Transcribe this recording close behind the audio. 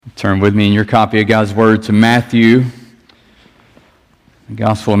Turn with me in your copy of God's Word to Matthew, the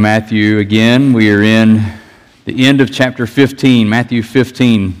Gospel of Matthew again. We are in the end of chapter 15, Matthew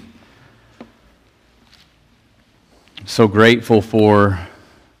 15. I'm so grateful for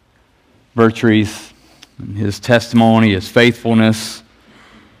Vertrees, his testimony, his faithfulness.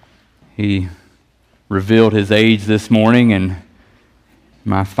 He revealed his age this morning, and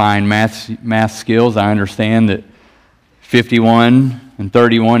my fine math skills, I understand that 51 and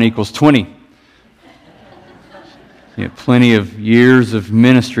 31 equals 20. You have plenty of years of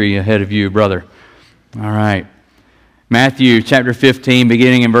ministry ahead of you, brother. All right. Matthew chapter 15,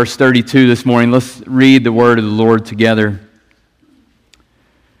 beginning in verse 32 this morning. Let's read the word of the Lord together.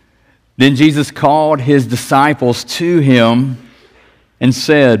 Then Jesus called his disciples to him and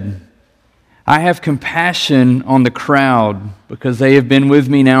said, I have compassion on the crowd because they have been with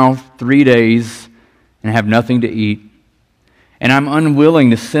me now 3 days and have nothing to eat. And I'm unwilling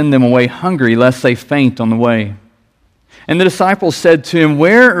to send them away hungry, lest they faint on the way. And the disciples said to him,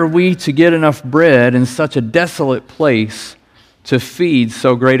 Where are we to get enough bread in such a desolate place to feed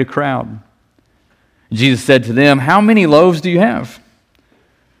so great a crowd? Jesus said to them, How many loaves do you have?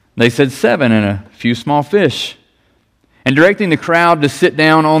 They said, 7 and a few small fish. And directing the crowd to sit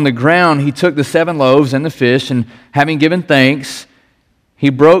down on the ground, he took the 7 loaves and the fish, and having given thanks,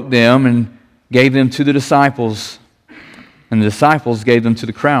 he broke them and gave them to the disciples. And the disciples gave them to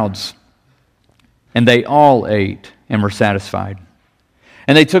the crowds. And they all ate and were satisfied.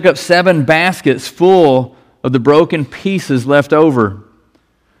 And they took up 7 baskets full of the broken pieces left over.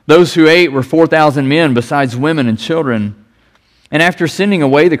 Those who ate were 4,000 men, besides women and children. And after sending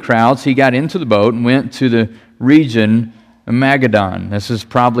away the crowds, he got into the boat and went to the region of Magadan. This is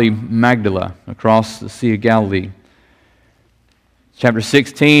probably Magdala, across the Sea of Galilee. Chapter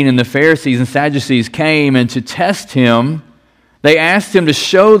 16, and the Pharisees and Sadducees came, and to test him, they asked him to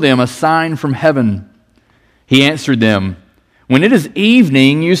show them a sign from heaven. He answered them, When it is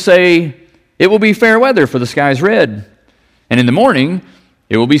evening, you say, It will be fair weather, for the sky is red. And in the morning,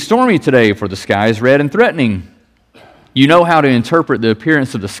 it will be stormy today, for the sky is red and threatening. You know how to interpret the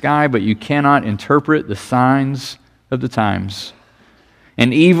appearance of the sky, but you cannot interpret the signs of the times.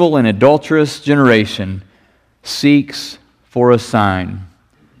 An evil and adulterous generation seeks for a sign,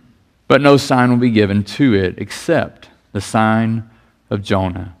 but no sign will be given to it except the sign of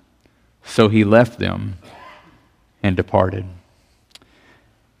Jonah. So he left them and departed.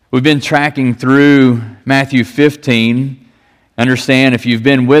 We've been tracking through Matthew 15. Understand, if you've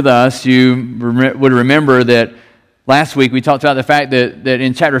been with us, you would remember that last week we talked about the fact that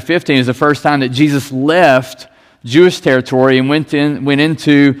in chapter 15 is the first time that Jesus left Jewish territory and went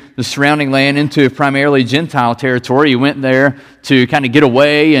into the surrounding land, into primarily Gentile territory. He went there to kind of get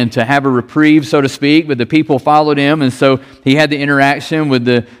away and to have a reprieve, so to speak, but the people followed him, and so he had the interaction with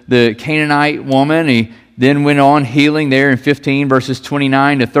the Canaanite woman. He then went on healing there in 15 verses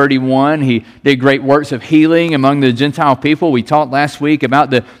 29 to 31. He did great works of healing among the Gentile people. We talked last week about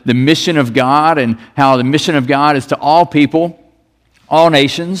the mission of God and how the mission of God is to all people, all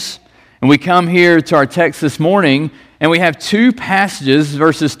nations. And we come here to our text this morning, and we have 2 passages,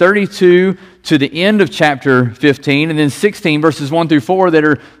 verses 32 to the end of chapter 15, and then 16, verses 1 through 4, that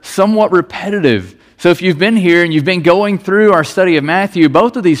are somewhat repetitive. So if you've been here and you've been going through our study of Matthew,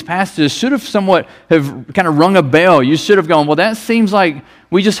 both of these passages should have kind of rung a bell. You should have gone, well, that seems like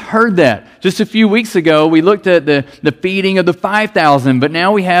we just heard that. Just a few weeks ago, we looked at the feeding of the 5,000, but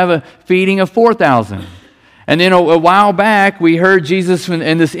now we have a feeding of 4,000. And then a while back, we heard Jesus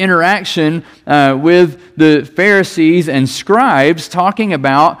in this interaction with the Pharisees and scribes talking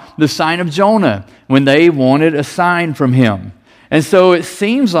about the sign of Jonah when they wanted a sign from him. And so it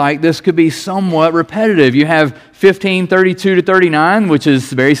seems like this could be somewhat repetitive. You have 15, 32 to 39, which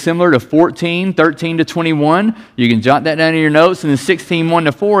is very similar to 14, 13 to 21. You can jot that down in your notes. And then 16, 1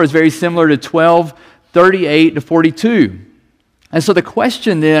 to 4 is very similar to 12, 38 to 42. And so the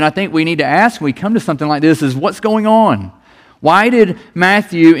question then I think we need to ask when we come to something like this is, what's going on? Why did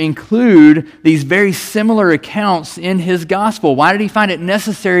Matthew include these very similar accounts in his gospel? Why did he find it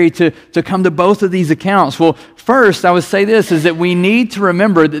necessary to come to both of these accounts? Well, first, I would say this, is that we need to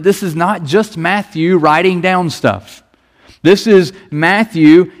remember that this is not just Matthew writing down stuff. This is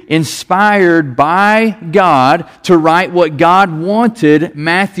Matthew inspired by God to write what God wanted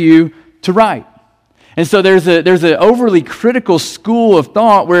Matthew to write. And so there's an overly critical school of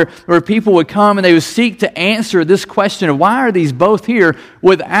thought where people would come and they would seek to answer this question of why are these both here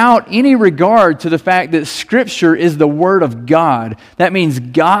without any regard to the fact that Scripture is the Word of God. That means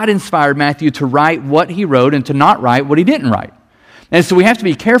God inspired Matthew to write what he wrote and to not write what he didn't write. And so we have to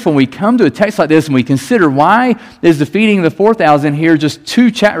be careful when we come to a text like this and we consider why is the feeding of the 4,000 here just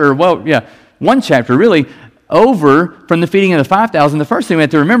one chapter really, over from the feeding of the 5,000. The first thing we have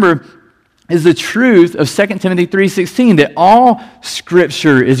to remember is the truth of 2 Timothy 3:16, that all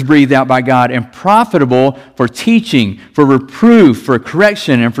Scripture is breathed out by God and profitable for teaching, for reproof, for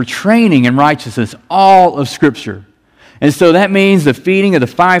correction, and for training in righteousness. All of Scripture. And so that means the feeding of the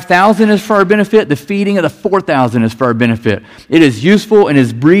 5,000 is for our benefit. The feeding of the 4,000 is for our benefit. It is useful and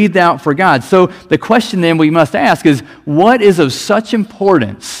is breathed out for God. So the question then we must ask is, what is of such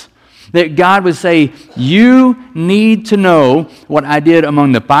importance that God would say, you need to know what I did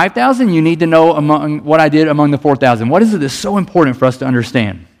among the 5,000, you need to know what I did among the 4,000. What is it that's so important for us to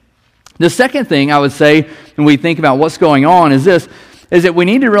understand? The second thing I would say when we think about what's going on is this, is that we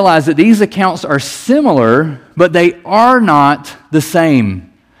need to realize that these accounts are similar, but they are not the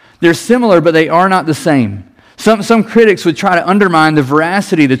same. They're similar, but they are not the same. Some critics would try to undermine the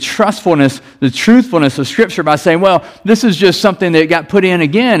veracity, the trustfulness, the truthfulness of Scripture by saying, well, this is just something that got put in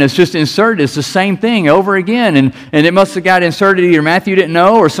again. It's just inserted. It's the same thing over again. And it must have got inserted either Matthew didn't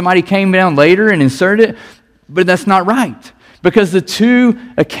know or somebody came down later and inserted it. But that's not right, because the two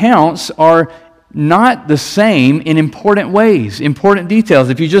accounts are not the same in important ways, important details.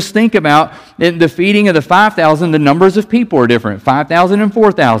 If you just think about the feeding of the 5,000, the numbers of people are different, 5,000 and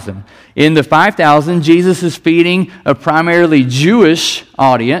 4,000. In the 5,000, Jesus is feeding a primarily Jewish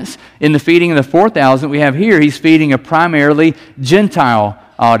audience. In the feeding of the 4,000 we have here, he's feeding a primarily Gentile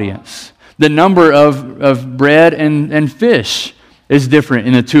audience. The number of bread and fish is different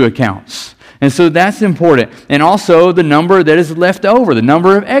in the two accounts. And so that's important. And also the number that is left over, the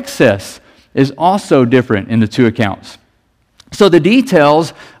number of excess, is also different in the two accounts. So the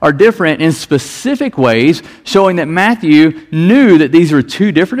details are different in specific ways, showing that Matthew knew that these were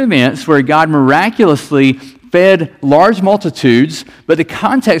two different events where God miraculously fed large multitudes, but the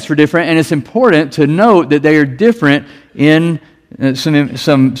contexts were different, and it's important to note that they are different in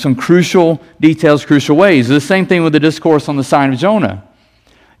some crucial details, crucial ways. The same thing with the discourse on the sign of Jonah.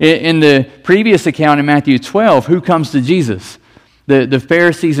 In the previous account in Matthew 12, who comes to Jesus? The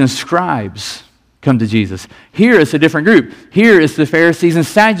Pharisees and scribes come to Jesus. Here it's a different group. Here it's the Pharisees and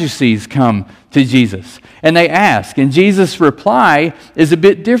Sadducees come to Jesus. And they ask, and Jesus' reply is a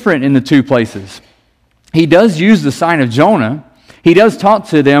bit different in the two places. He does use the sign of Jonah. He does talk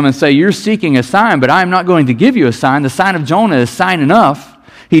to them and say, you're seeking a sign, but I am not going to give you a sign. The sign of Jonah is sign enough.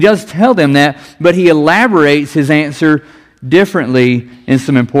 He does tell them that, but he elaborates his answer differently in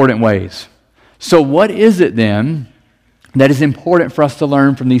some important ways. So what is it then that is important for us to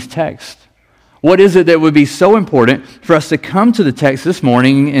learn from these texts? What is it that would be so important for us to come to the text this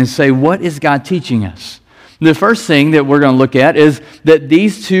morning and say, what is God teaching us? The first thing that we're going to look at is that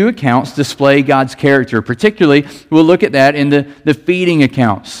these two accounts display God's character. Particularly, we'll look at that in the feeding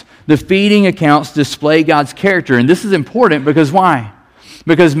accounts. The feeding accounts display God's character. And this is important because why?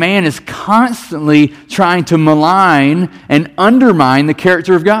 Because man is constantly trying to malign and undermine the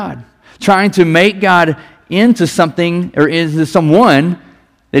character of God, trying to make God into something or into someone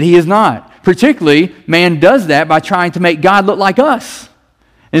that he is not. Particularly, man does that by trying to make God look like us.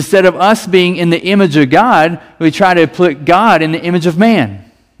 Instead of us being in the image of God, we try to put God in the image of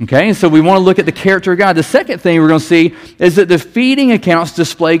man. Okay, and so we want to look at the character of God. The second thing we're going to see is that the feeding accounts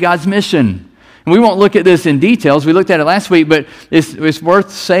display God's mission. And we won't look at this in details. We looked at it last week, but it's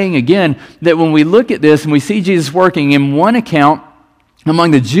worth saying again that when we look at this and we see Jesus working in one account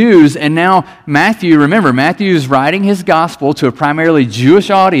among the Jews, and now Matthew, remember, Matthew is writing his gospel to a primarily Jewish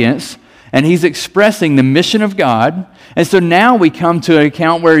audience, and he's expressing the mission of God. And so now we come to an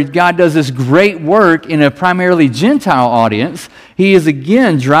account where God does this great work in a primarily Gentile audience. He is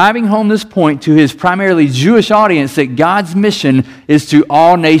again driving home this point to his primarily Jewish audience that God's mission is to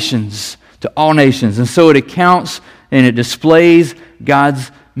all nations, to all nations. And so it accounts and it displays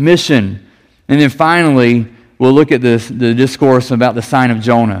God's mission. And then finally, we'll look at the discourse about the sign of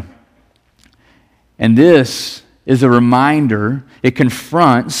Jonah. And this is a reminder, it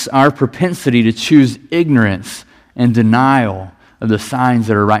confronts our propensity to choose ignorance and denial of the signs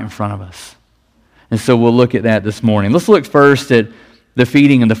that are right in front of us. And so we'll look at that this morning. Let's look first at the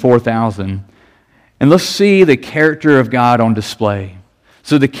feeding of the 4,000. And let's see the character of God on display.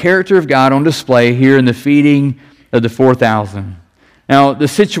 So the character of God on display here in the feeding of the 4,000. Now, the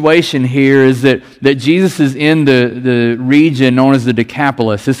situation here is that Jesus is in the region known as the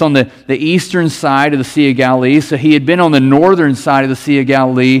Decapolis. It's on the eastern side of the Sea of Galilee. So he had been on the northern side of the Sea of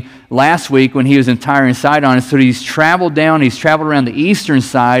Galilee last week when he was in Tyre and Sidon. And so he's traveled around the eastern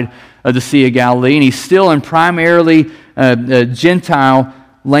side of the Sea of Galilee, and he's still in primarily Gentile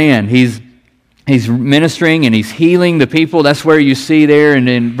land. He's He's ministering and he's healing the people. That's where you see there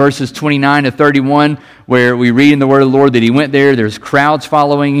in verses 29 to 31, where we read in the word of the Lord that he went there. There's crowds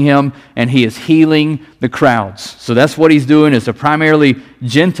following him, and he is healing the crowds. So that's what he's doing. It's a primarily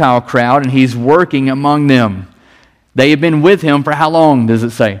Gentile crowd, and he's working among them. They have been with him for how long, does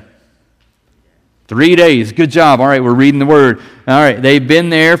it say? 3 days. Good job. All right, we're reading the word. All right, they've been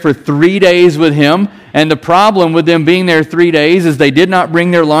there for 3 days with him. And the problem with them being there 3 days is they did not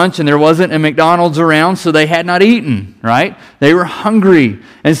bring their lunch, and there wasn't a McDonald's around, so they had not eaten, right? They were hungry.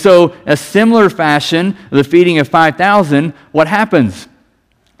 And so a similar fashion, the feeding of 5,000, what happens?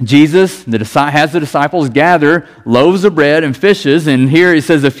 Jesus has the disciples gather loaves of bread and fishes, and here it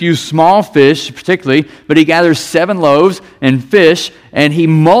says a few small fish particularly, but he gathers 7 loaves and fish, and he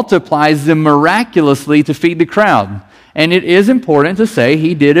multiplies them miraculously to feed the crowd. And it is important to say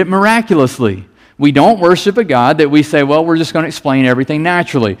he did it miraculously. We don't worship a God that we say, well, we're just going to explain everything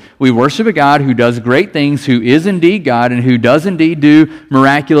naturally. We worship a God who does great things, who is indeed God, and who does indeed do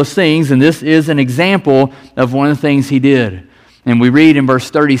miraculous things, and this is an example of one of the things he did. And we read in verse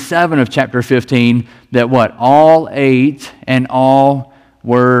 37 of chapter 15 that what? All ate and all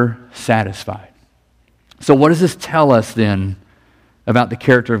were satisfied. So what does this tell us then about the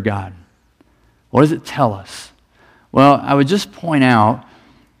character of God? What does it tell us? Well, I would just point out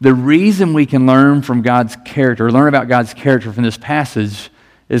the reason we can learn from God's character, or learn about God's character from this passage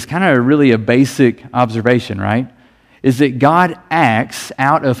is kind of really a basic observation, right? Is that God acts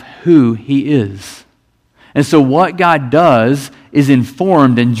out of who he is. And so what God does is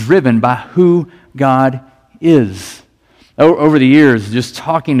informed and driven by who God is. Over the years, just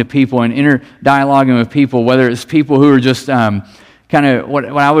talking to people and dialoguing with people, whether it's people who are just kind of what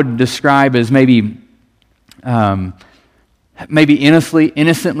I would describe as maybe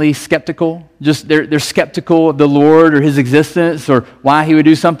innocently skeptical. Just they're skeptical of the Lord or his existence or why he would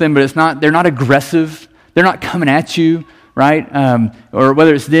do something, but they're not aggressive. They're not coming at you. Right? Or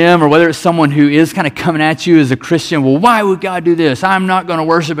whether it's them or whether it's someone who is kind of coming at you as a Christian, well, why would God do this? I'm not going to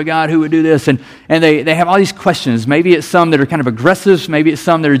worship a God who would do this. And they have all these questions. Maybe it's some that are kind of aggressive. Maybe it's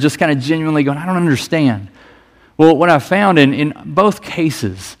some that are just kind of genuinely going, I don't understand. Well, what I've found in both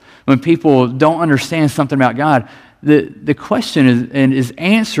cases, when people don't understand something about God, the question is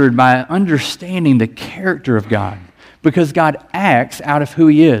answered by understanding the character of God, because God acts out of who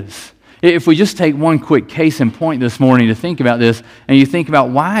he is. If we just take one quick case in point this morning to think about this, and you think about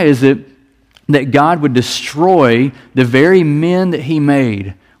why is it that God would destroy the very men that he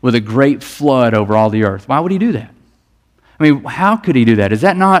made with a great flood over all the earth? Why would he do that? I mean, how could he do that? Is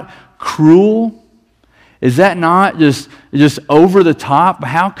that not cruel? Is that not just over the top?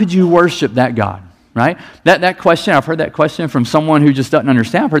 How could you worship that God? Right? That question, I've heard that question from someone who just doesn't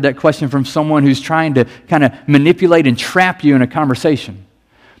understand. I've heard that question from someone who's trying to kind of manipulate and trap you in a conversation.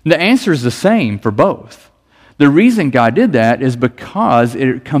 The answer is the same for both. The reason God did that is because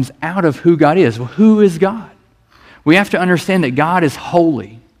it comes out of who God is. Well, who is God? We have to understand that God is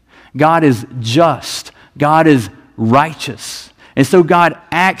holy. God is just. God is righteous. And so God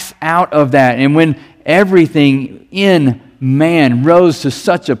acts out of that. And when everything in man rose to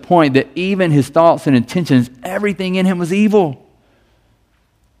such a point that even his thoughts and intentions, everything in him was evil,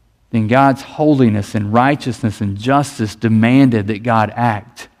 then God's holiness and righteousness and justice demanded that God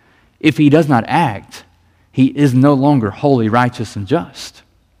act. If he does not act, he is no longer holy, righteous, and just.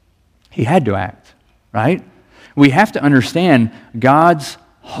 He had to act, right? We have to understand God's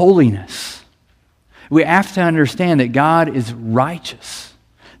holiness. We have to understand that God is righteous,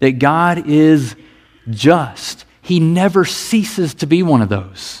 that God is just. He never ceases to be one of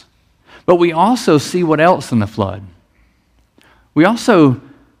those. But we also see what else in the flood? We also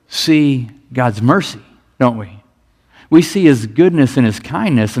see God's mercy, don't we? We see his goodness and his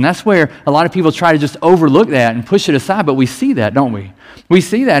kindness, and that's where a lot of people try to just overlook that and push it aside, but we see that, don't we? We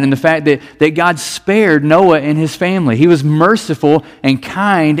see that in the fact that God spared Noah and his family. He was merciful and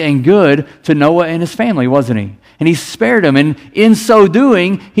kind and good to Noah and his family, wasn't he? And he spared them, and in so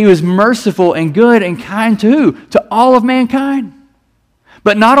doing, he was merciful and good and kind to who? To all of mankind.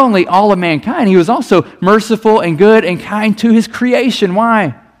 But not only all of mankind, he was also merciful and good and kind to his creation.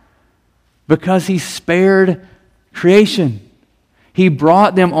 Why? Because he spared creation. He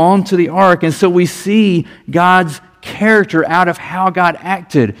brought them onto the ark, and so we see God's character out of how God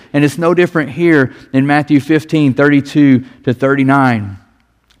acted, and it's no different here in Matthew 15, 32 to 39.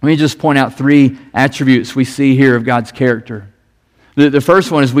 Let me just point out 3 attributes we see here of God's character. The first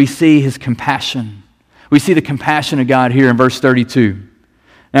one is we see his compassion. We see the compassion of God here in verse 32.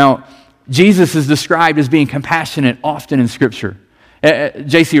 Now, Jesus is described as being compassionate often in Scripture.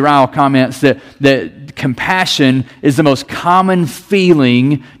 J.C. Ryle comments that compassion is the most common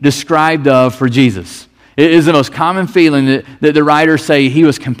feeling described of for Jesus. It is the most common feeling that the writers say he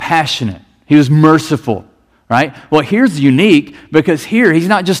was compassionate. He was merciful, right? Well, here's unique because here he's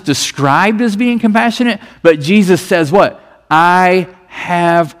not just described as being compassionate, but Jesus says what? I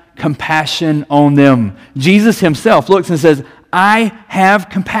have compassion on them. Jesus himself looks and says, I have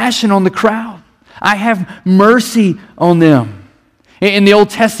compassion on the crowd. I have mercy on them. In the Old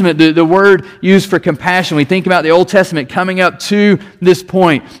Testament, the word used for compassion, we think about the Old Testament coming up to this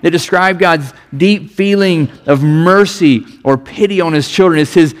point. It described God's deep feeling of mercy or pity on his children.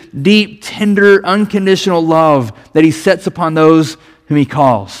 It's his deep, tender, unconditional love that he sets upon those whom he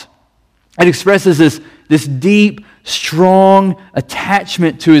calls. It expresses this deep, strong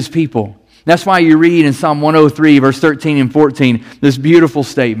attachment to his people. That's why you read in Psalm 103, verse 13 and 14, this beautiful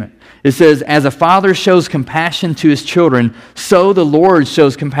statement. It says, as a father shows compassion to his children, so the Lord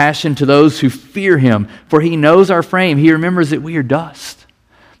shows compassion to those who fear him. For he knows our frame. He remembers that we are dust.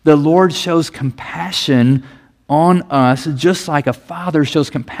 The Lord shows compassion on us just like a father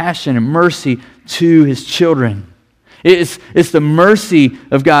shows compassion and mercy to his children. It's the mercy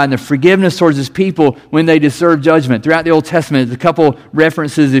of God and the forgiveness towards his people when they deserve judgment. Throughout the Old Testament, there's a couple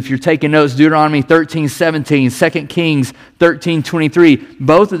references, if you're taking notes, Deuteronomy 13:17, 2 Kings 13:23.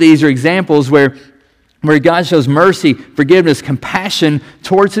 Both of these are examples where God shows mercy, forgiveness, compassion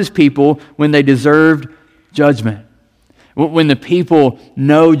towards his people when they deserved judgment. When the people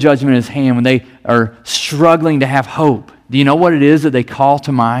know judgment is at hand, when they are struggling to have hope. Do you know what it is that they call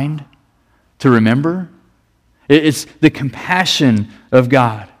to mind, to remember? It's the compassion of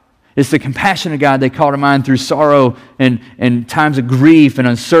God. It's the compassion of God they call to mind through sorrow and times of grief and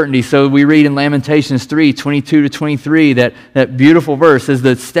uncertainty. So we read in Lamentations 3:22-23, that beautiful verse says,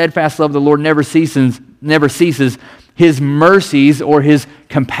 the steadfast love of the Lord never ceases. His mercies or his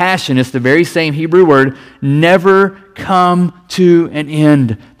compassion, it's the very same Hebrew word, never come to an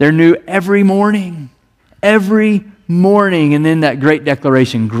end. They're new every morning. Every morning. And then that great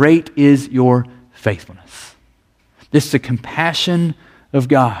declaration, great is your faithfulness. This is the compassion of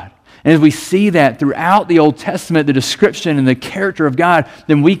God. And as we see that throughout the Old Testament, the description and the character of God,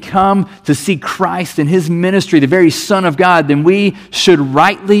 then we come to see Christ and his ministry, the very Son of God, then we should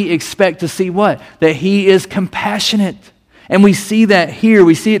rightly expect to see what? That he is compassionate. And we see that here.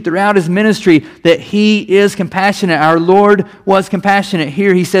 We see it throughout his ministry that he is compassionate. Our Lord was compassionate.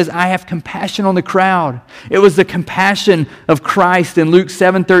 Here he says, I have compassion on the crowd. It was the compassion of Christ in Luke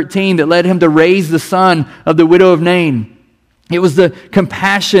 7:13 that led him to raise the son of the widow of Nain. It was the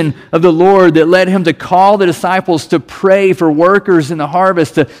compassion of the Lord that led him to call the disciples to pray for workers in the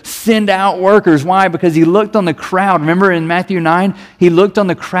harvest, to send out workers. Why? Because he looked on the crowd. Remember in Matthew 9? He looked on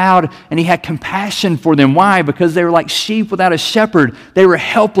the crowd and he had compassion for them. Why? Because they were like sheep without a shepherd. They were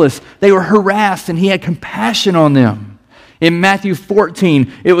helpless. They were harassed, and he had compassion on them. In Matthew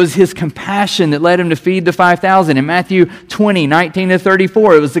 14, it was his compassion that led him to feed the 5,000. In Matthew 20,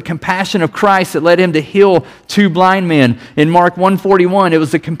 19-34, it was the compassion of Christ that led him to heal 2 blind men. In Mark 1:41, it was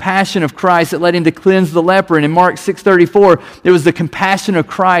the compassion of Christ that led him to cleanse the leper. And in Mark 6:34, it was the compassion of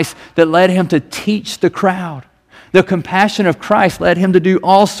Christ that led him to teach the crowd. The compassion of Christ led him to do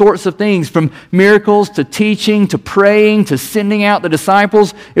all sorts of things, from miracles to teaching to praying to sending out the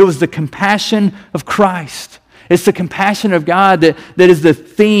disciples. It was the compassion of Christ. It's the compassion of God that is the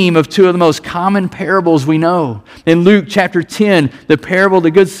theme of 2 of the most common parables we know. In Luke chapter 10, the parable of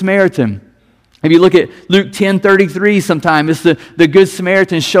the Good Samaritan. If you look at Luke 10:33 sometime, it's the Good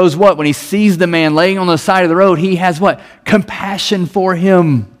Samaritan shows what? When he sees the man laying on the side of the road, he has what? Compassion for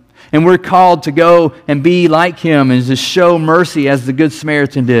him. And we're called to go and be like him and to show mercy as the Good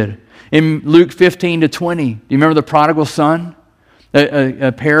Samaritan did. In Luke 15-20, do you remember the prodigal son?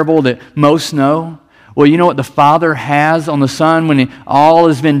 A parable that most know. Well, you know what the father has on the son when all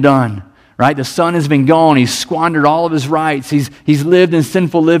has been done, right? The son has been gone. He's squandered all of his rights. He's lived in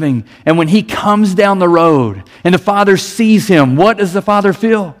sinful living. And when he comes down the road and the father sees him, what does the father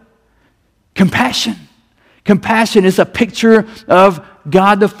feel? Compassion. Compassion is a picture of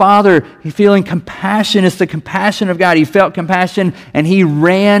God the Father. He's feeling compassion. It's the compassion of God. He felt compassion and he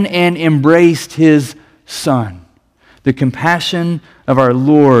ran and embraced his son. The compassion of our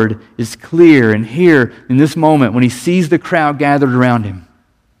Lord is clear. And here, in this moment, when he sees the crowd gathered around him,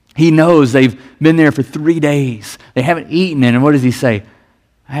 he knows they've been there for 3 days. They haven't eaten. And what does he say?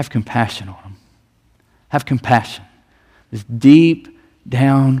 I have compassion on them. Have compassion. This deep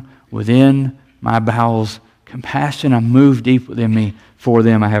down within my bowels, compassion, I move deep within me for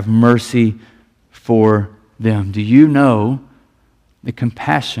them. I have mercy for them. Do you know the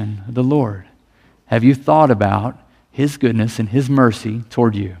compassion of the Lord? Have you thought about His goodness and His mercy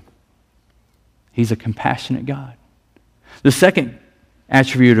toward you. He's a compassionate God. The second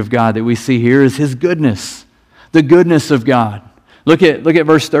attribute of God that we see here is His goodness. The goodness of God. Look at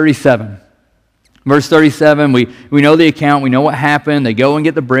verse 37. Verse 37, we know the account, we know what happened. They go and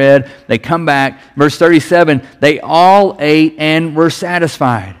get the bread, they come back. Verse 37, they all ate and were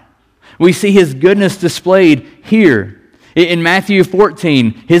satisfied. We see His goodness displayed here. In Matthew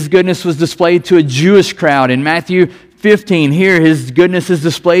 14, His goodness was displayed to a Jewish crowd. In Matthew 15, here His goodness is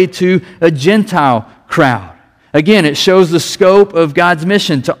displayed to a Gentile crowd. Again, it shows the scope of God's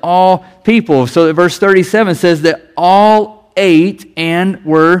mission to all people. So that verse 37 says that all ate and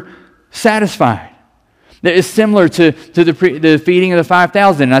were satisfied. That is similar to the feeding of the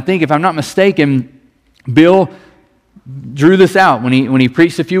 5,000. And I think, if I'm not mistaken, Bill drew this out when he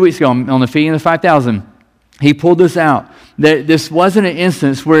preached a few weeks ago on the feeding of the 5,000. He pulled this out. That this wasn't an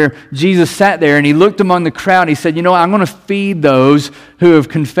instance where Jesus sat there and He looked among the crowd and He said, you know what, I'm going to feed those who have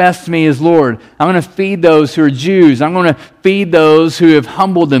confessed Me as Lord. I'm going to feed those who are Jews. I'm going to feed those who have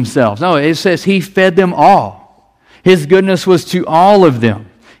humbled themselves. No, it says He fed them all. His goodness was to all of them.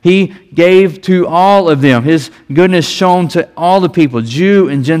 He gave to all of them. His goodness shone to all the people, Jew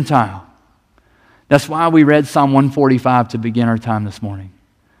and Gentile. That's why we read Psalm 145 to begin our time this morning.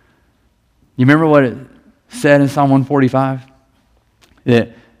 You remember what it said in Psalm 145?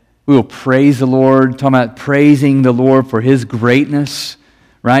 That we will praise the Lord, talking about praising the Lord for His greatness,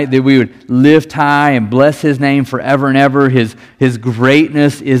 right? That we would lift high and bless His name forever and ever. His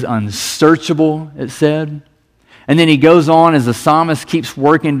greatness is unsearchable, it said. And then he goes on as the psalmist keeps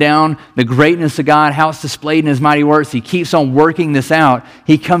working down the greatness of God, how it's displayed in His mighty works. He keeps on working this out.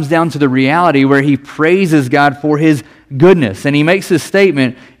 He comes down to the reality where he praises God for His goodness. And he makes this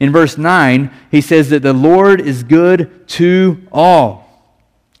statement in verse 9. He says that the Lord is good to all.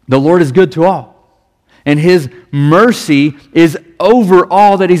 The Lord is good to all. And His mercy is over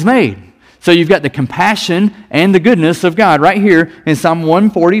all that He's made. So you've got the compassion and the goodness of God right here in Psalm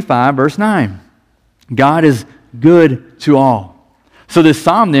 145, verse 9. God is good to all. So this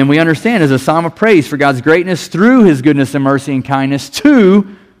psalm then we understand is a psalm of praise for God's greatness through His goodness and mercy and kindness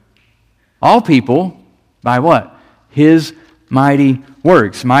to all people by what? His mighty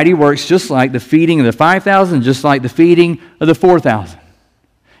works. Mighty works just like the feeding of the 5,000, just like the feeding of the 4,000.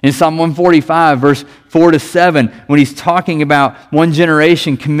 In Psalm 145, verse 4 to 7, when he's talking about one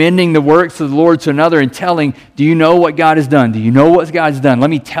generation commending the works of the Lord to another and telling, do you know what God has done? Do you know what God's done? Let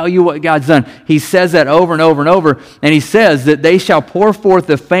me tell you what God's done. He says that over and over and over, and he says that they shall pour forth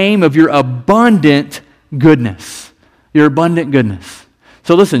the fame of your abundant goodness. Your abundant goodness.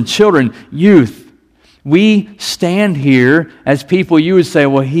 So listen, children, youth, we stand here as people you would say,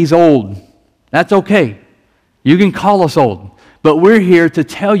 well, he's old. That's okay. You can call us old. But we're here to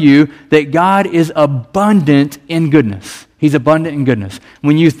tell you that God is abundant in goodness. He's abundant in goodness.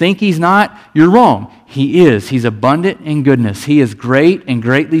 When you think He's not, you're wrong. He is. He's abundant in goodness. He is great and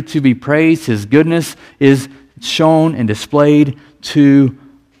greatly to be praised. His goodness is shown and displayed to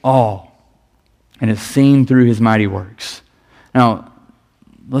all. And it's seen through His mighty works. Now,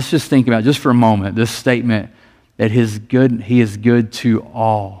 let's just think about, just for a moment, this statement that He is good to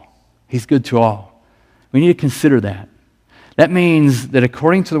all. He's good to all. We need to consider that. That means that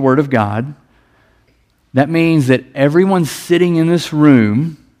according to the Word of God, that means that everyone sitting in this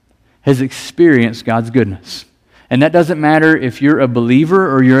room has experienced God's goodness. And that doesn't matter if you're a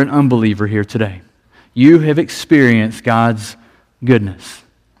believer or you're an unbeliever here today. You have experienced God's goodness.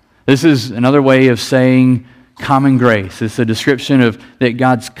 This is another way of saying common grace. It's a description of that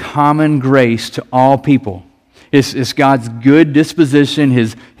God's common grace to all people. It's God's good disposition,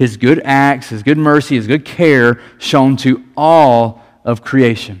 His good acts, His good mercy, His good care shown to all of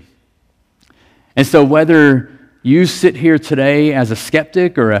creation. And so whether you sit here today as a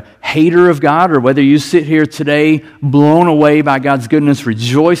skeptic or a hater of God, or whether you sit here today blown away by God's goodness,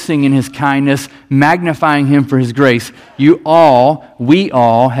 rejoicing in His kindness, magnifying Him for His grace, we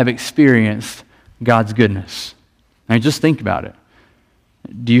all have experienced God's goodness. Now just think about it.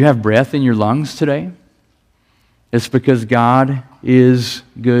 Do you have breath in your lungs today? It's because God is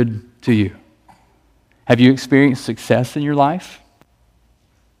good to you. Have you experienced success in your life?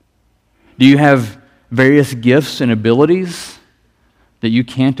 Do you have various gifts and abilities that you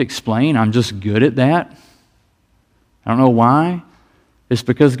can't explain? I'm just good at that. I don't know why. It's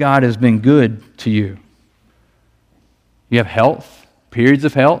because God has been good to you. You have health, periods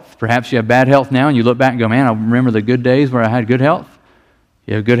of health. Perhaps you have bad health now and you look back and go, man, I remember the good days where I had good health.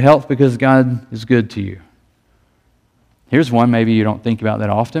 You have good health because God is good to you. Here's one maybe you don't think about that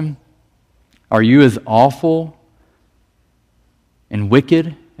often. Are you as awful and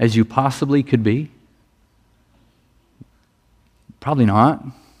wicked as you possibly could be? Probably not.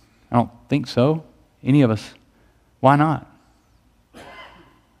 I don't think so. Any of us. Why not?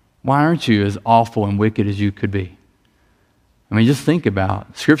 Why aren't you as awful and wicked as you could be? I mean, just think about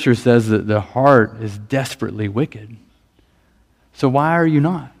it. Scripture says that the heart is desperately wicked. So why are you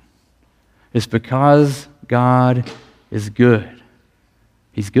not? It's because God is good.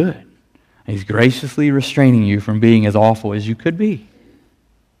 He's good. And He's graciously restraining you from being as awful as you could be.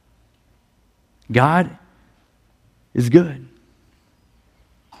 God is good.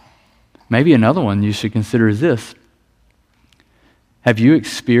 Maybe another one you should consider is this. Have you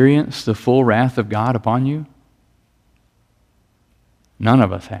experienced the full wrath of God upon you? None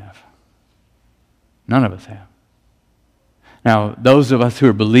of us have. None of us have. Now, those of us who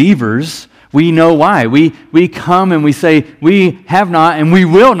are believers, we know why. We come and we say, we have not and we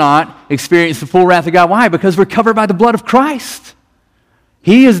will not experience the full wrath of God. Why? Because we're covered by the blood of Christ.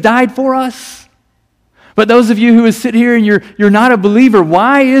 He has died for us. But those of you who sit here and you're not a believer,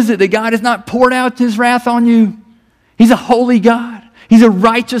 why is it that God has not poured out His wrath on you? He's a holy God. He's a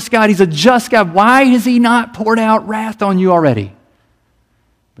righteous God. He's a just God. Why has He not poured out wrath on you already?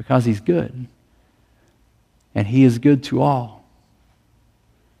 Because He's good. And He is good to all.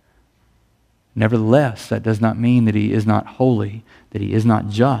 Nevertheless, that does not mean that He is not holy, that He is not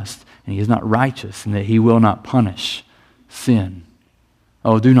just, and He is not righteous, and that He will not punish sin.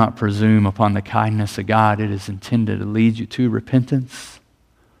 Oh, do not presume upon the kindness of God. It is intended to lead you to repentance.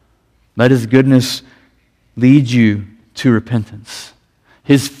 Let His goodness lead you to repentance.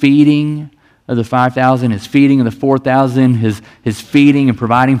 His feeding of the 5,000, His feeding of the 4,000, His feeding and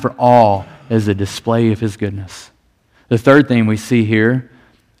providing for all is a display of His goodness. The third thing we see here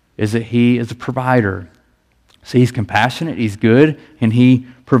is that He is a provider. So He's compassionate, He's good, and He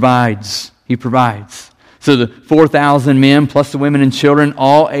provides. He provides. So the 4,000 men plus the women and children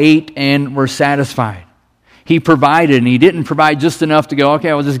all ate and were satisfied. He provided, and He didn't provide just enough to go, okay,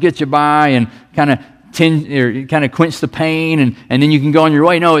 I'll just get you by and kind of quench the pain and then you can go on your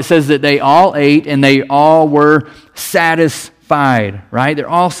way. No, it says that they all ate and they all were satisfied, right? They're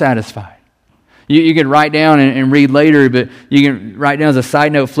all satisfied. You can write down and read later, but you can write down as a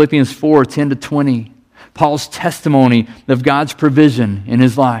side note Philippians 4:10-20. Paul's testimony of God's provision in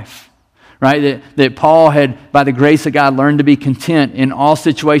his life. Right? That Paul had, by the grace of God, learned to be content in all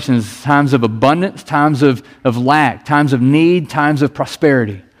situations, times of abundance, times of lack, times of need, times of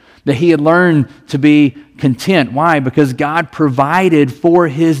prosperity. That he had learned to be content. Why? Because God provided for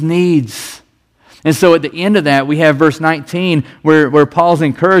his needs. And so at the end of that, we have verse 19 where Paul's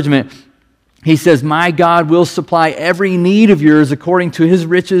encouragement, he says, "My God will supply every need of yours according to His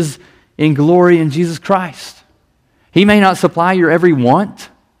riches in glory in Jesus Christ." He may not supply your every want.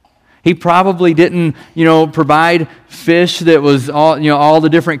 He probably didn't, provide fish that was all the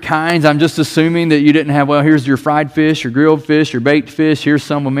different kinds. I'm just assuming that you didn't have, well, here's your fried fish, your grilled fish, your baked fish. Here's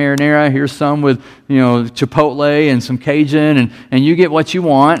some with marinara. Here's some with, chipotle and some Cajun. And you get what you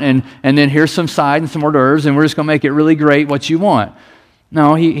want. And then here's some side and some hors d'oeuvres. And we're just going to make it really great what you want.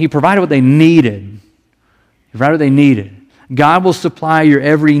 No, he provided what they needed. He provided what they needed. God will supply your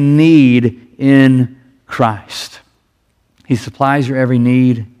every need in Christ. He supplies your every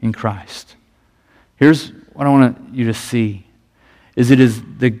need in Christ. Here's what I want you to see, is it is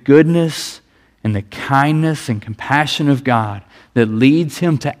the goodness and the kindness and compassion of God that leads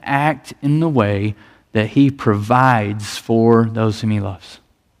Him to act in the way that He provides for those whom He loves.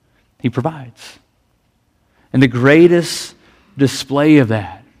 He provides. And the greatest display of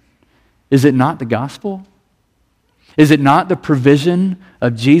that, is it not the gospel? Is it not the provision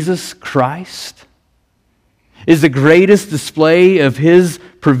of Jesus Christ? Is the greatest display of His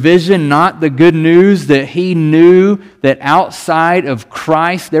provision not the good news that He knew that outside of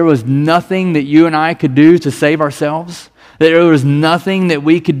Christ there was nothing that you and I could do to save ourselves? That there was nothing that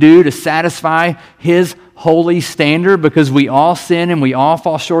we could do to satisfy His holy standard because we all sin and we all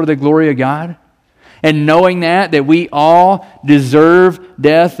fall short of the glory of God? And knowing that we all deserve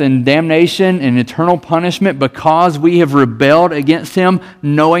death and damnation and eternal punishment because we have rebelled against Him,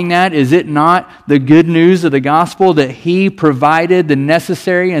 knowing that, is it not the good news of the gospel that He provided the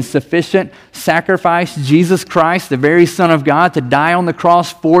necessary and sufficient sacrifice, Jesus Christ, the very Son of God, to die on the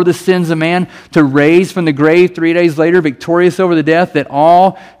cross for the sins of man, to raise from the grave 3 days later, victorious over the death, that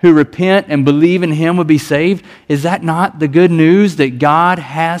all who repent and believe in Him would be saved? Is that not the good news that God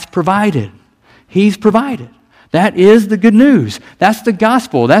has provided? He's provided. That is the good news. That's the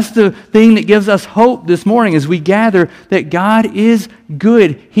gospel. That's the thing that gives us hope this morning as we gather that God is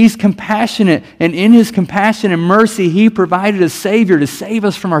good. He's compassionate. And in His compassion and mercy, He provided a Savior to save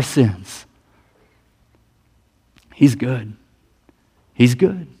us from our sins. He's good. He's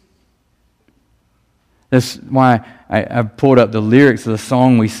good. That's why I pulled up the lyrics of the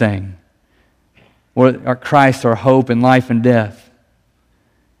song we sang. Our Christ, our hope in life and death.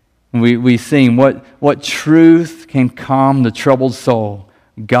 We sing, what truth can calm the troubled soul?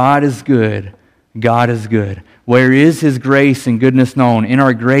 God is good, God is good. Where is His grace and goodness known? In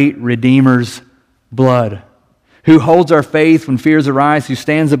our great Redeemer's blood. Who holds our faith when fears arise, who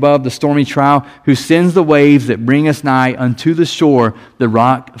stands above the stormy trial, who sends the waves that bring us nigh unto the shore, the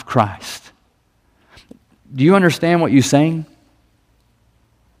rock of Christ. Do you understand what you sang?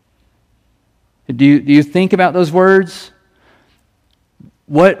 Do you think about those words?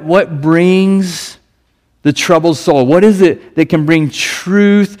 What brings the troubled soul? What is it that can bring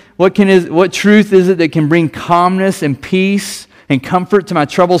truth? What truth is it that can bring calmness and peace and comfort to my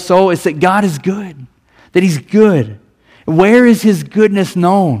troubled soul? It's that God is good, that He's good. Where is His goodness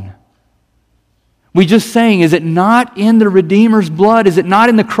known? We just sang, is it not in the Redeemer's blood? Is it not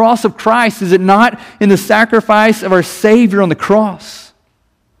in the cross of Christ? Is it not in the sacrifice of our Savior on the cross?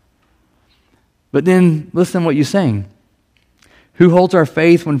 But then listen to what you sang. Who holds our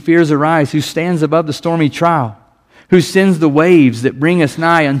faith when fears arise? Who stands above the stormy trial? Who sends the waves that bring us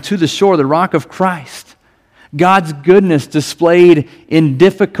nigh unto the shore, the rock of Christ? God's goodness displayed in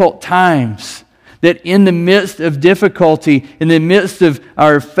difficult times. That in the midst of difficulty, in the midst of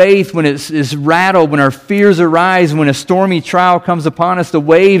our faith, when it's rattled, when our fears arise, when a stormy trial comes upon us, the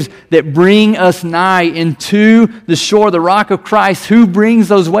waves that bring us nigh into the shore, the rock of Christ, who brings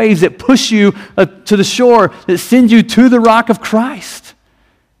those waves that push you to the shore, that send you to the rock of Christ?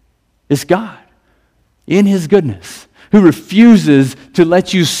 It's God, in His goodness, who refuses to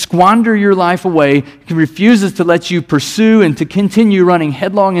let you squander your life away, who refuses to let you pursue and to continue running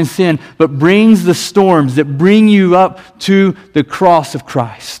headlong in sin, but brings the storms that bring you up to the cross of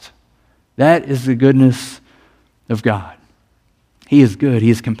Christ. That is the goodness of God. He is good,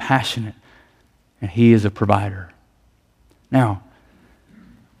 He is compassionate, and He is a provider. Now,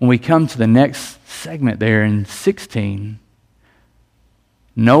 when we come to the next segment there in 16,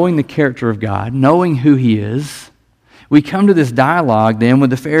 knowing the character of God, knowing who He is, we come to this dialogue then with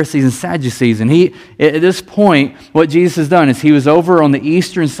the Pharisees and Sadducees. And at this point, what Jesus has done is He was over on the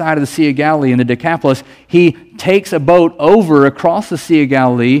eastern side of the Sea of Galilee in the Decapolis. He takes a boat over across the Sea of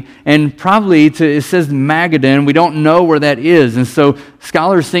Galilee and probably it says Magadan. We don't know where that is. And so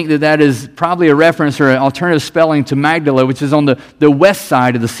scholars think that is probably a reference or an alternative spelling to Magdala, which is on the west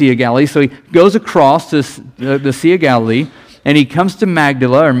side of the Sea of Galilee. So He goes across to the Sea of Galilee and He comes to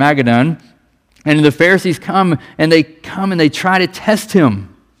Magdala or Magadan. And the Pharisees come and they try to test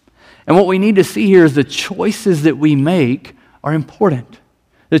Him. And what we need to see here is the choices that we make are important.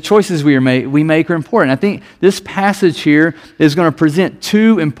 The choices we make are important. I think this passage here is going to present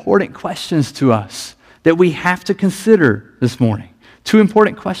two important questions to us that we have to consider this morning. Two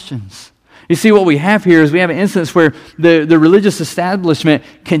important questions. You see, what we have here is we have an instance where the religious establishment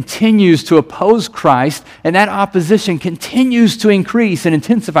continues to oppose Christ, and that opposition continues to increase and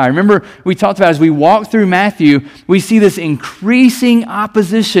intensify. Remember, we talked about as we walk through Matthew, we see this increasing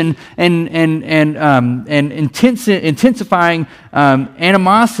opposition and intensifying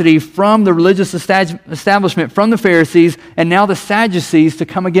animosity from the religious establishment, from the Pharisees, and now the Sadducees to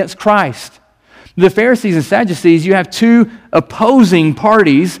come against Christ. The Pharisees and Sadducees, you have two opposing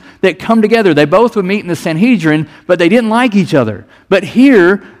parties that come together. They both would meet in the Sanhedrin, but they didn't like each other. But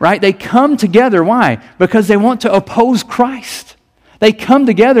here, right, they come together. Why? Because they want to oppose Christ. They come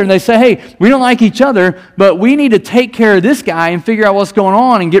together and they say, hey, we don't like each other, but we need to take care of this guy and figure out what's going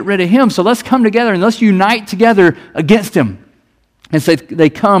on and get rid of him. So let's come together and let's unite together against him. And so they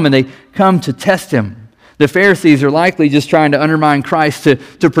come to test Him. The Pharisees are likely just trying to undermine Christ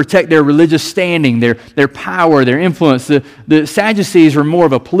to protect their religious standing, their power, their influence. The Sadducees were more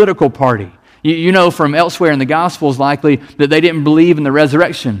of a political party. You know from elsewhere in the Gospels likely that they didn't believe in the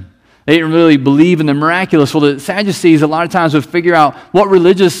resurrection. They didn't really believe in the miraculous. Well, the Sadducees a lot of times would figure out what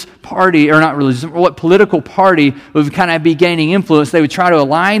what political party would kind of be gaining influence. They would try to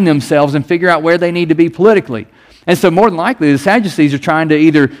align themselves and figure out where they need to be politically. And so more than likely the Sadducees are trying to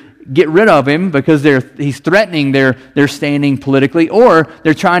either get rid of him because he's threatening their standing politically, or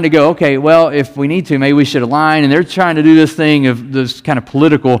they're trying to go, okay, well, if we need to, maybe we should align, and they're trying to do this thing of this kind of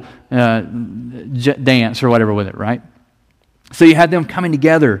political dance or whatever with it, right? So you had them coming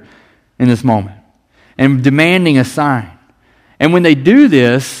together in this moment and demanding a sign. And when they do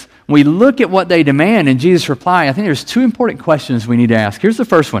this, we look at what they demand and Jesus' reply. I think there's two important questions we need to ask. Here's the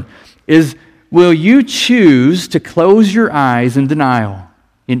first one, is will you choose to close your eyes in denial,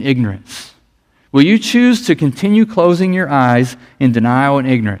 in ignorance? Will you choose to continue closing your eyes in denial and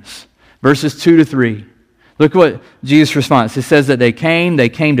ignorance? Verses 2 to 3. Look what Jesus' response. It says that they came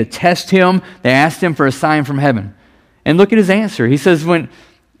to test him. They asked him for a sign from heaven. And look at his answer. He says, when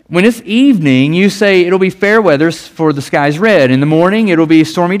it's evening, you say it'll be fair weather for the sky's red. In the morning, it'll be a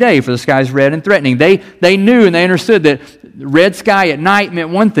stormy day for the sky's red and threatening. They knew and they understood that red sky at night meant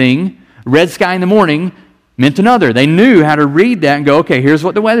one thing, red sky in the morning meant another. They knew how to read that and go, okay, here's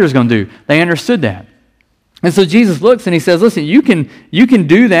what the weather is going to do. They understood that. And so Jesus looks and he says, listen, you can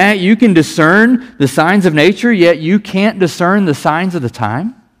do that. You can discern the signs of nature, yet you can't discern the signs of the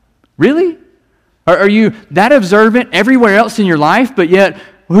time? Really? Are you that observant everywhere else in your life, but yet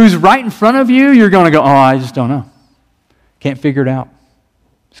who's right in front of you, you're going to go, oh, I just don't know. Can't figure it out.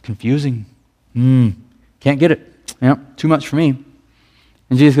 It's confusing. Can't get it. Yep, too much for me.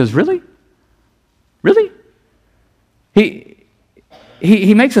 And Jesus goes, really? Really?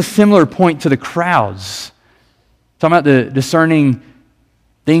 He makes a similar point to the crowds. Talking about the discerning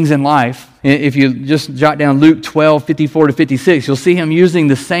things in life. If you just jot down Luke 12, 54 to 56, you'll see him using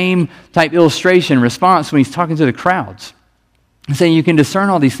the same type illustration response when he's talking to the crowds. He's saying you can discern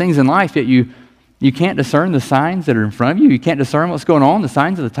all these things in life, yet you can't discern the signs that are in front of you. You can't discern what's going on, the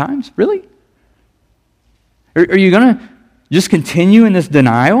signs of the times. Really? Are you going to just continue in this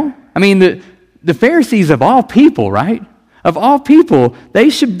denial? I mean, the Pharisees of all people, right? Of all people, they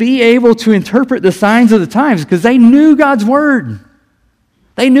should be able to interpret the signs of the times because they knew God's word.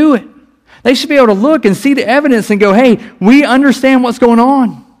 They knew it. They should be able to look and see the evidence and go, hey, we understand what's going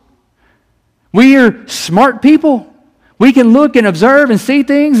on. We are smart people. We can look and observe and see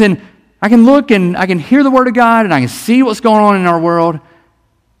things, and I can look and I can hear the word of God, and I can see what's going on in our world,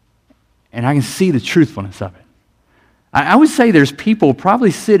 and I can see the truthfulness of it. I would say there's people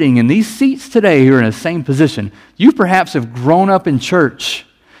probably sitting in these seats today who are in the same position. You perhaps have grown up in church.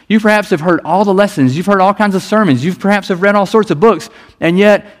 You perhaps have heard all the lessons. You've heard all kinds of sermons. You perhaps have read all sorts of books. And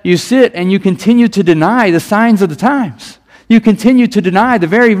yet you sit and you continue to deny the signs of the times. You continue to deny the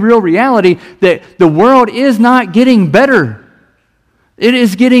very real reality that the world is not getting better. It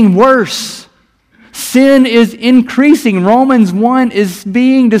is getting worse. Sin is increasing. Romans 1 is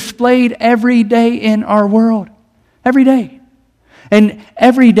being displayed every day in our world. Every day. And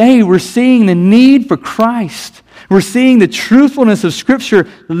every day we're seeing the need for Christ. We're seeing the truthfulness of Scripture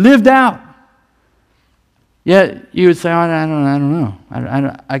lived out. Yet you would say, I don't know.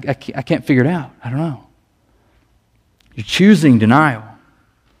 I can't figure it out. I don't know. You're choosing denial.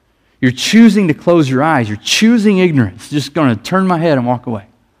 You're choosing to close your eyes. You're choosing ignorance. Just going to turn my head and walk away.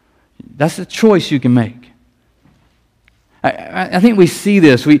 That's a choice you can make. I think we see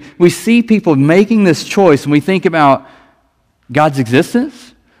this. We see people making this choice, and we think about God's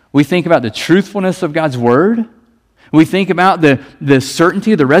existence. We think about the truthfulness of God's word. We think about the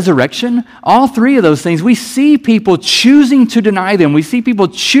certainty of the resurrection. All three of those things, we see people choosing to deny them. We see people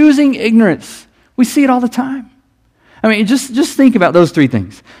choosing ignorance. We see it all the time. I mean, just think about those three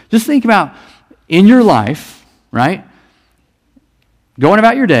things. Just think about in your life, right? Going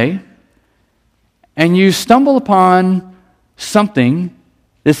about your day, and you stumble upon something,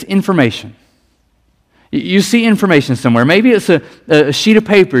 this information. You see information somewhere. Maybe it's a sheet of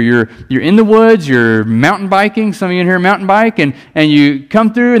paper. You're in the woods, you're mountain biking. Some of you in here mountain bike, and you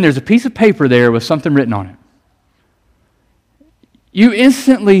come through and there's a piece of paper there with something written on it. You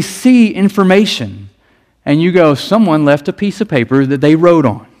instantly see information and you go, someone left a piece of paper that they wrote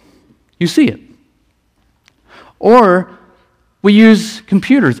on. You see it. Or we use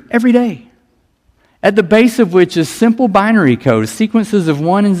computers every day, at the base of which is simple binary code, sequences of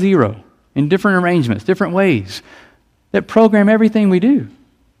 1 and 0 in different arrangements, different ways that program everything we do.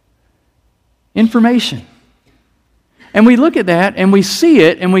 Information. And we look at that and we see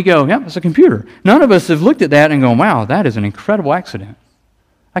it and we go, yep, it's a computer. None of us have looked at that and gone, wow, that is an incredible accident.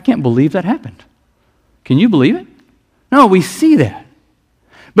 I can't believe that happened. Can you believe it? No, we see that.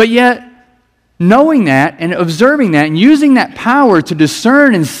 But yet, knowing that and observing that and using that power to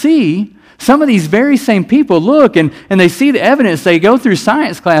discern and see, some of these very same people look and they see the evidence. They go through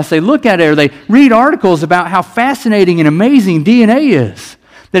science class, they look at it, or they read articles about how fascinating and amazing DNA is.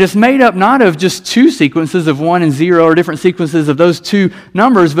 That it's made up not of just two sequences of 1 and 0 or different sequences of those two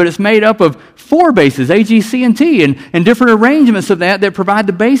numbers, but it's made up of 4 bases, A, G, C, and T, and different arrangements of that provide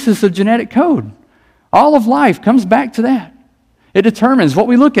the basis of genetic code. All of life comes back to that. It determines what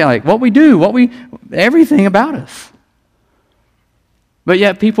we look at, like what we do, everything about us. But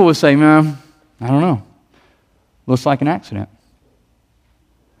yet people will say, no, I don't know. Looks like an accident.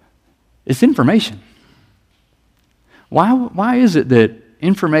 It's information. Why is it that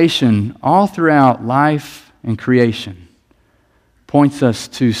information all throughout life and creation points us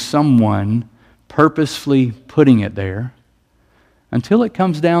to someone purposefully putting it there until it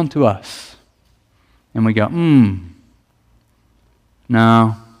comes down to us? And we go,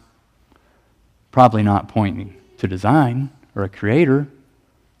 no, probably not pointing to design or a creator.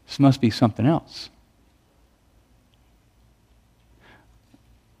 This must be something else.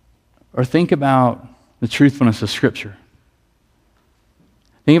 Or think about the truthfulness of Scripture.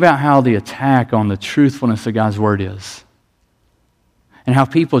 Think about how the attack on the truthfulness of God's Word is, and how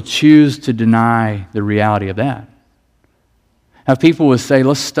people choose to deny the reality of that. How people would say,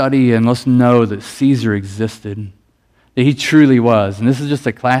 let's study and let's know that Caesar existed, that he truly was. And this is just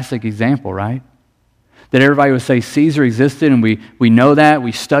a classic example, right? That everybody would say Caesar existed, and we know that,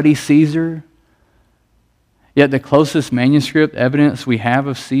 we study Caesar. Yet the closest manuscript evidence we have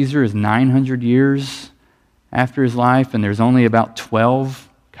of Caesar is 900 years after his life, and there's only about 12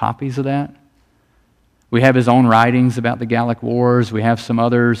 copies of that. We have his own writings about the Gallic Wars. We have some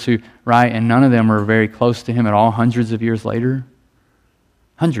others who write, and none of them are very close to him at all, hundreds of years later.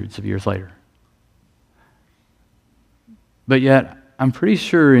 Hundreds of years later. But yet, I'm pretty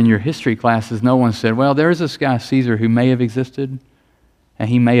sure in your history classes, no one said, well, there's this guy Caesar who may have existed, and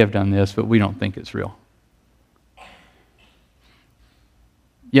he may have done this, but we don't think it's real.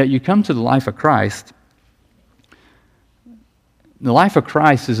 Yet you come to the life of Christ. The life of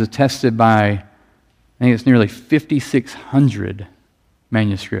Christ is attested by, I think it's nearly 5,600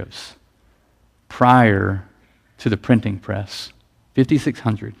 manuscripts prior to the printing press.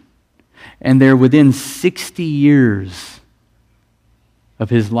 5,600. And they're within 60 years of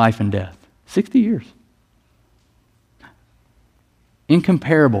his life and death. 60 years.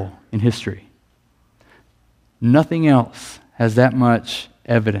 Incomparable in history. Nothing else has that much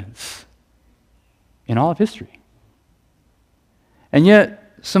evidence in all of history. And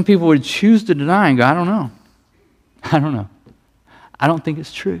yet, some people would choose to deny and go, I don't know. I don't know. I don't think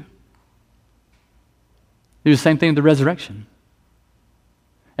it's true. Do the same thing with the resurrection.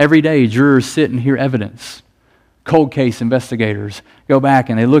 Every day, jurors sit and hear evidence. Cold case investigators go back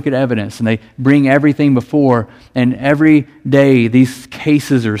and they look at evidence and they bring everything before, and every day these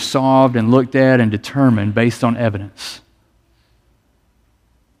cases are solved and looked at and determined based on evidence.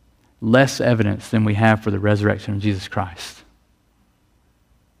 Less evidence than we have for the resurrection of Jesus Christ.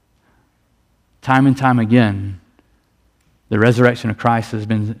 Time and time again, the resurrection of Christ has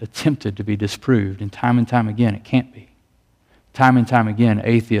been attempted to be disproved, and time again, it can't be. Time and time again,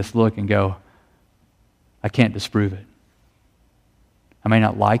 atheists look and go, I can't disprove it. I may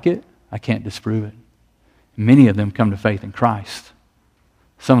not like it, I can't disprove it. Many of them come to faith in Christ.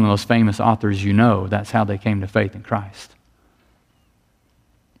 Some of the most famous authors you know, that's how they came to faith in Christ.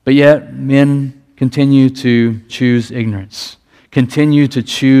 But yet, men continue to choose ignorance, continue to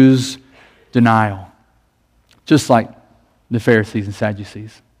choose denial, just like the Pharisees and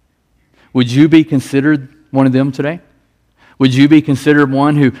Sadducees. Would you be considered one of them today? Would you be considered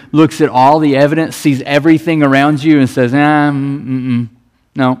one who looks at all the evidence, sees everything around you, and says,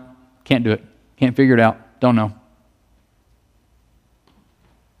 no, can't do it, can't figure it out, don't know?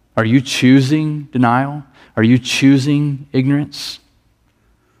 Are you choosing denial? Are you choosing ignorance?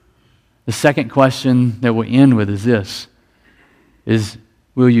 The second question that we'll end with is this, is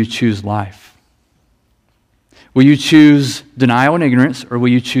will you choose life? Will you choose denial and ignorance, or will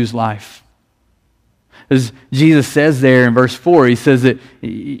you choose life? As Jesus says there in verse 4, he says that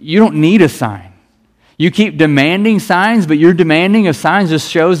you don't need a sign. You keep demanding signs, but your demanding of signs just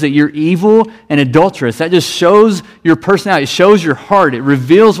shows that you're evil and adulterous. That just shows your personality. It shows your heart. It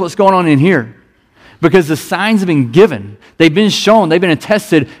reveals what's going on in here. Because the signs have been given. They've been shown. They've been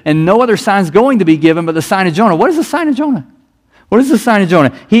attested. And no other sign is going to be given but the sign of Jonah. What is the sign of Jonah? What is the sign of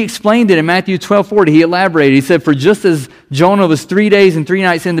Jonah? He explained it in Matthew 12:40. He elaborated. He said, for just as Jonah was 3 days and 3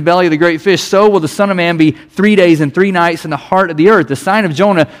 nights in the belly of the great fish, so will the Son of Man be 3 days and 3 nights in the heart of the earth. The sign of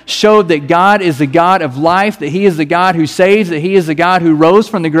Jonah showed that God is the God of life, that He is the God who saves, that He is the God who rose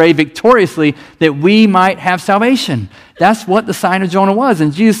from the grave victoriously, that we might have salvation. That's what the sign of Jonah was.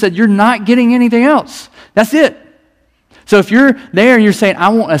 And Jesus said, you're not getting anything else. That's it. So if you're there and you're saying, I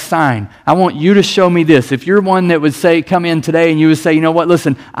want a sign, I want you to show me this. If you're one that would say, come in today and you would say, you know what,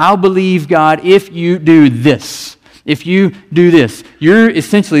 listen, I'll believe God if you do this. If you do this. You're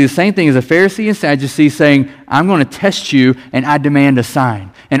essentially the same thing as a Pharisee and Sadducee saying, I'm going to test you and I demand a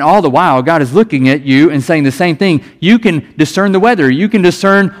sign. And all the while, God is looking at you and saying the same thing. You can discern the weather. You can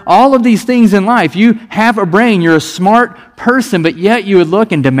discern all of these things in life. You have a brain. You're a smart person, but yet you would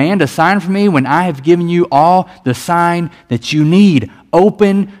look and demand a sign from me when I have given you all the sign that you need.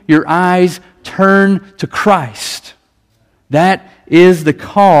 Open your eyes. Turn to Christ. That is the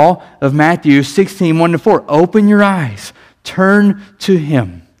call of Matthew 16, 1-4. Open your eyes. Turn to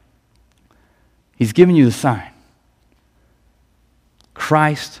Him. He's given you the sign.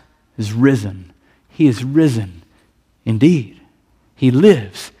 Christ is risen. He is risen indeed. He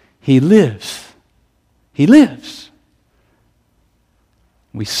lives. He lives. He lives.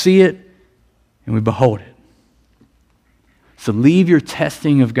 We see it and we behold it. So leave your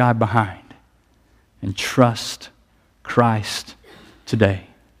testing of God behind and trust Christ today.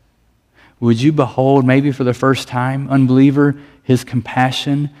 Would you behold, maybe for the first time, unbeliever, His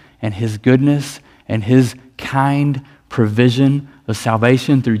compassion and His goodness and His kind provision of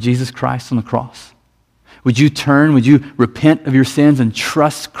salvation through Jesus Christ on the cross? Would you turn, would you repent of your sins and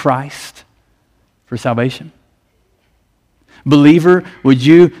trust Christ for salvation? Believer, would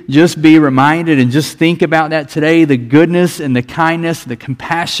you just be reminded and just think about that today, the goodness and the kindness, the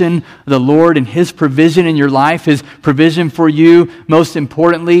compassion of the Lord and His provision in your life, His provision for you, most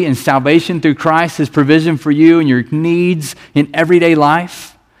importantly, in salvation through Christ, His provision for you and your needs in everyday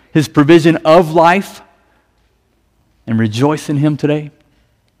life, His provision of life, and rejoice in Him today?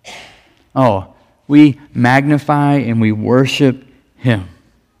 Oh, we magnify and we worship Him.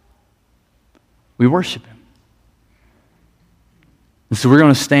 We worship Him. And so we're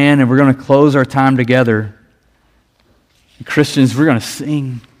going to stand and we're going to close our time together. And Christians, we're going to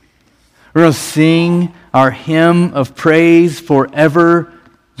sing. We're going to sing our hymn of praise, Forever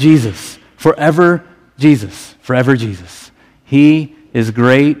Jesus. Forever Jesus. Forever Jesus. He is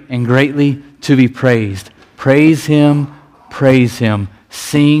great and greatly to be praised. Praise Him, praise Him.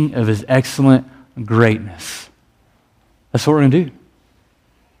 Sing of His excellent greatness. That's what we're going to do.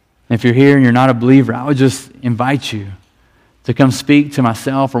 And if you're here and you're not a believer, I would just invite you to come speak to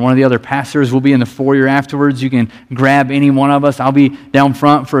myself or one of the other pastors. We'll be in the foyer afterwards. You can grab any one of us. I'll be down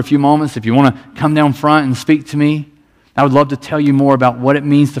front for a few moments. If you want to come down front and speak to me, I would love to tell you more about what it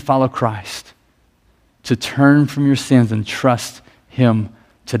means to follow Christ, to turn from your sins and trust Him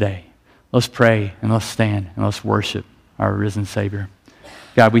today. Let's pray and let's stand and let's worship our risen Savior.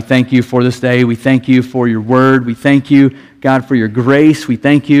 God, we thank You for this day. We thank You for Your word. We thank You, God, for Your grace. We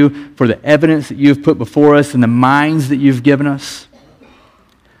thank You for the evidence that You've put before us and the minds that You've given us.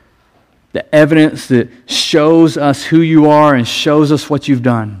 The evidence that shows us who You are and shows us what You've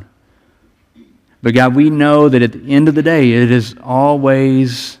done. But God, we know that at the end of the day, it is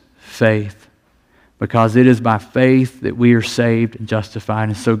always faith, because it is by faith that we are saved and justified.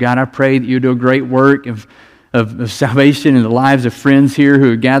 And so, God, I pray that You do a great work of salvation in the lives of friends here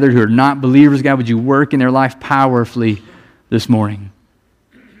who are gathered, who are not believers. God, would You work in their life powerfully this morning?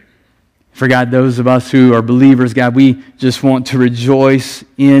 For God, those of us who are believers, God, we just want to rejoice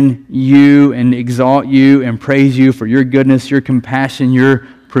in You and exalt You and praise You for Your goodness, Your compassion, Your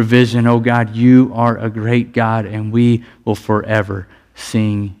provision. Oh God, You are a great God, and we will forever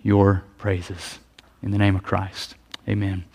sing Your praises. In the name of Christ, amen.